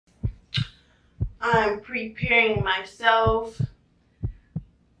I'm preparing myself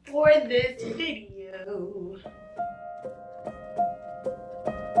for this video.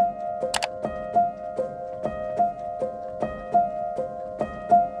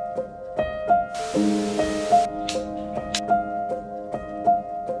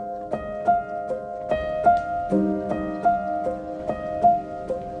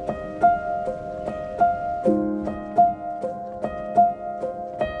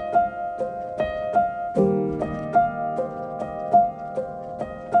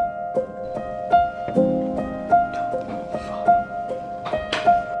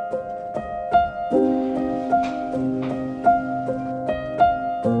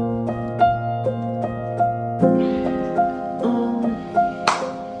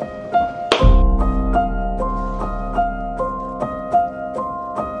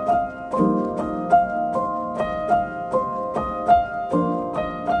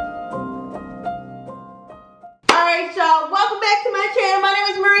 Alright y'all, welcome back to my channel. My name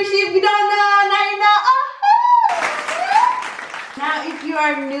is Maurishea. If you don't know, now you know. Now if you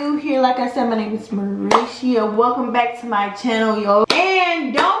are new here, like I said, my name is Maurishea. Welcome back to my channel, yo.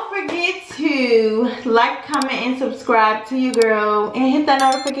 And don't forget to like, comment, and subscribe to your girl. And hit that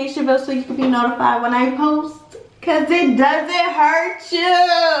notification bell so you can be notified when I post. Cause it doesn't hurt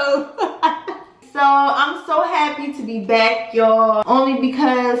you. So I'm so happy to be back, y'all. Only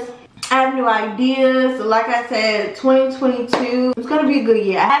because I have new ideas. Like I said, 2022, it's gonna be a good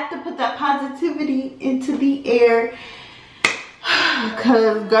year. I have to put that positivity into the air.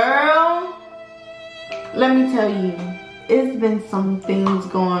 Cause girl, let me tell you, it's been some things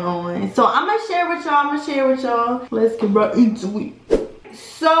going on. So I'm gonna share with y'all, Let's get right into it.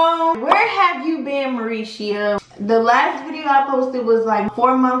 So, where have you been, Maurishea? The last video I posted was like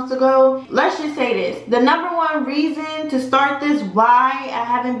 4 months ago. Let's just say this. The number one reason to start this, why I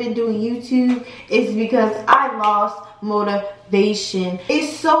haven't been doing YouTube, is because I lost motivation.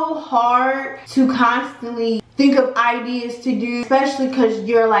 It's so hard to constantly think of ideas to do, especially because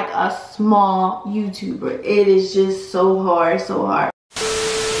you're like a small YouTuber. It is just so hard.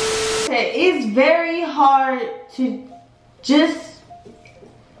 It's very hard to just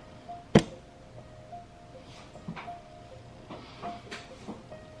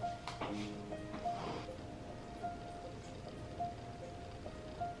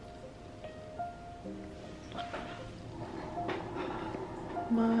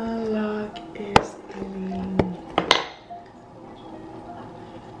my lock is clean.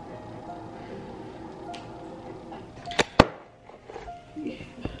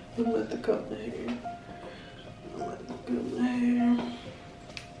 I'm about to cut my hair.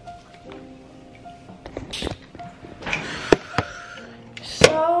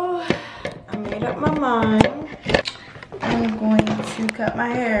 So I made up my mind. I'm going to cut my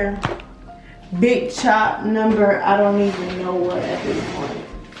hair. Big chop number, I don't even know what at this point.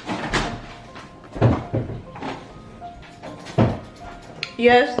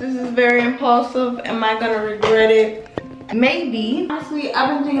 Yes, this is very impulsive. Am I gonna regret it? Maybe. Honestly, I've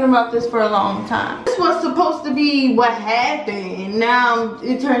been thinking about this for a long time. This was supposed to be what happened. Now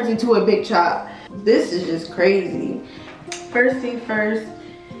it turns into a big chop. This is just crazy. First thing first,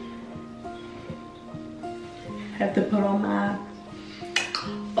 have to put on my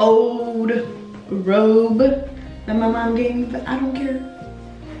old robe that my mom gave me, but I don't care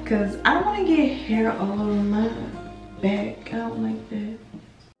because I don't want to get hair all over my back. I don't like that.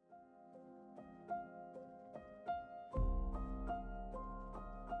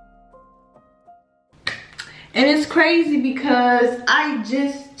 And it's crazy because I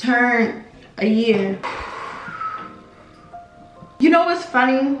just turned a year. You know what's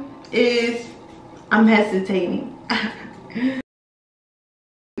funny is I'm hesitating.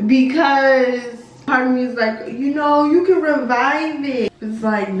 Because part of me is like, you know, you can revive it. It's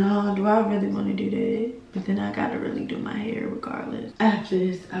like, no, do I really want to do that? But then I gotta really do my hair regardless. After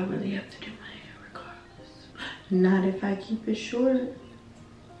this, I really have to do my hair regardless. Not if I keep it short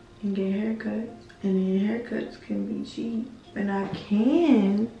and get haircuts. And then haircuts can be cheap. And I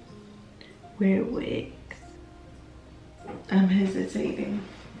can wear wigs. I'm hesitating.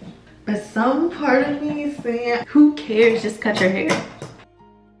 But some part of me is saying, who cares? Just cut your hair.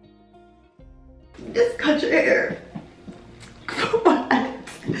 Just cut your hair. What? I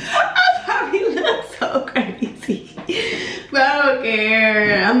probably look so crazy. But I don't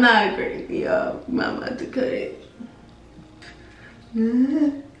care. I'm not crazy, y'all. I'm about to cut it.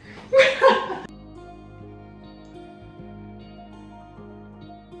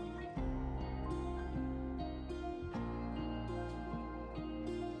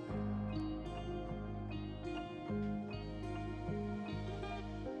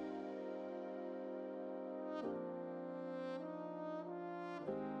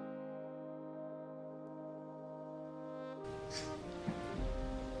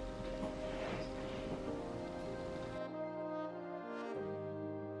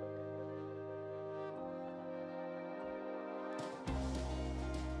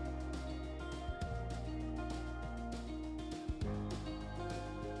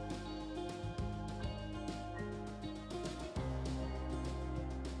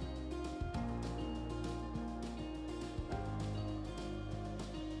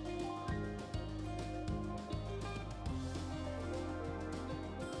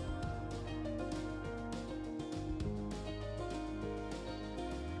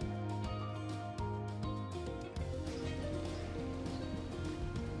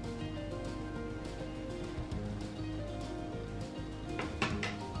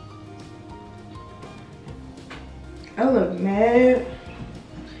 mad.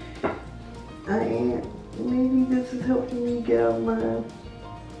 I am. Maybe this is helping me get out my.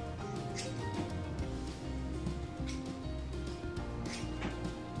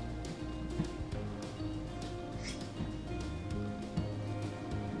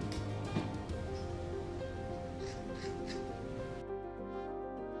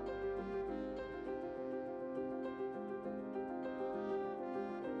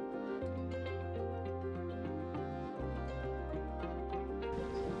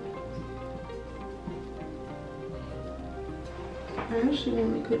 I actually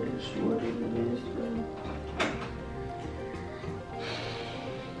want to cut it shorter than this,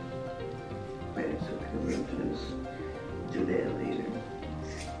 but it's okay, we'll just do that later.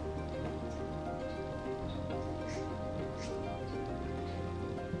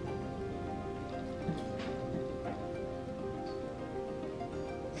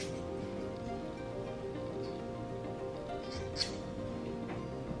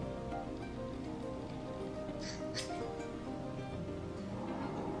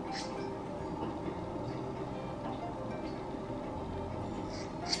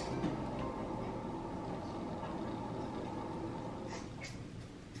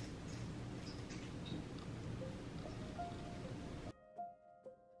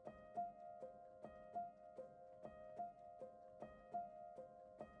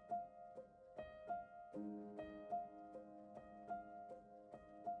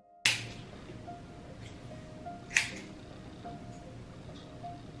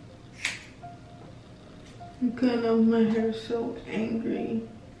 I'm cutting off my hair so angry.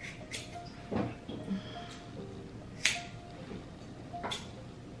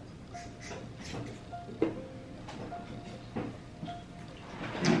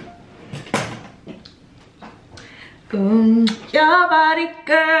 Boom, your body,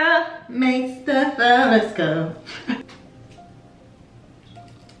 girl, makes the fellas go.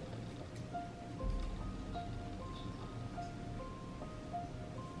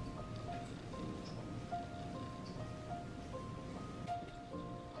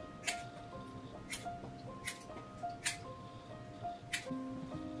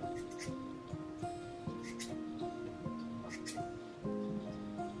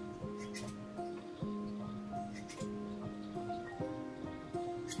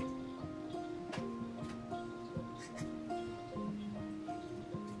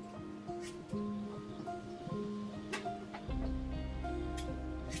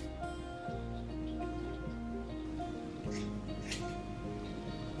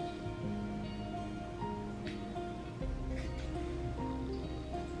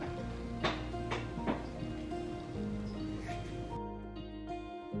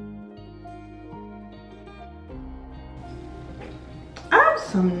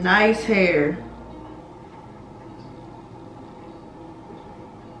 Some nice hair.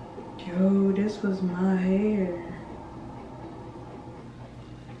 Yo, this was my hair.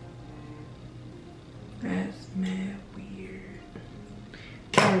 That's mad weird.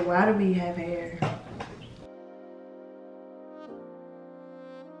 Hey, why do we have hair?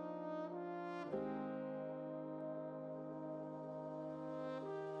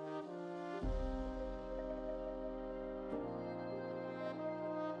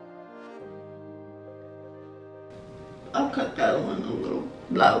 I'll cut that one a little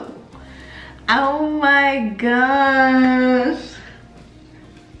low. Oh my gosh.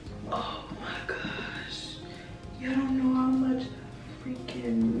 Oh my gosh. You don't know how much I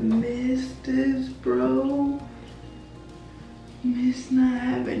freaking miss this, bro. Miss not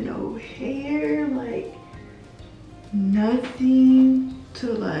having no hair, like nothing to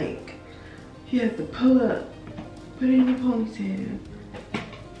like. You have to pull up, put it in your ponytail.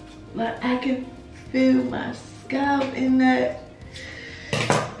 Like I can feel my scalp in that.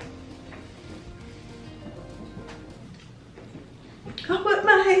 I put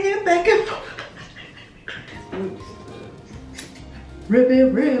my hand back and forth. Rip it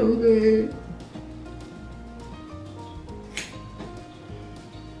real good.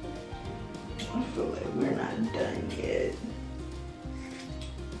 I feel like we're not done yet.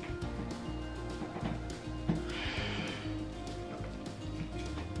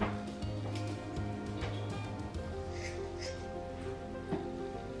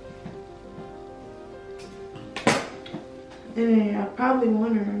 And then you're probably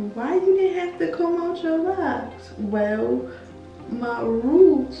wondering why you didn't have to comb out your locks. Well, my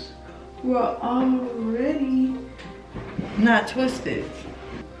roots were already not twisted.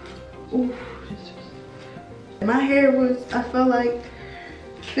 Ooh, my hair was, I felt like,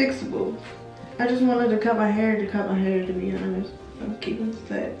 fixable. I just wanted to cut my hair to be honest. I'm keeping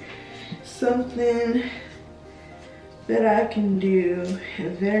that something that I can do. A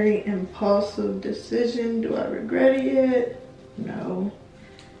very impulsive decision. Do I regret it yet? No.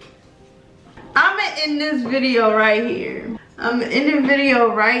 I'm gonna end this video right here. I'm gonna end the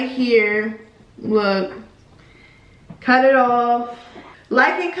video right here. Look, cut it off.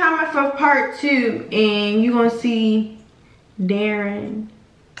 Like and comment for part 2, and you're gonna see Darren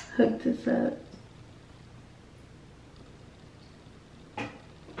hook this up.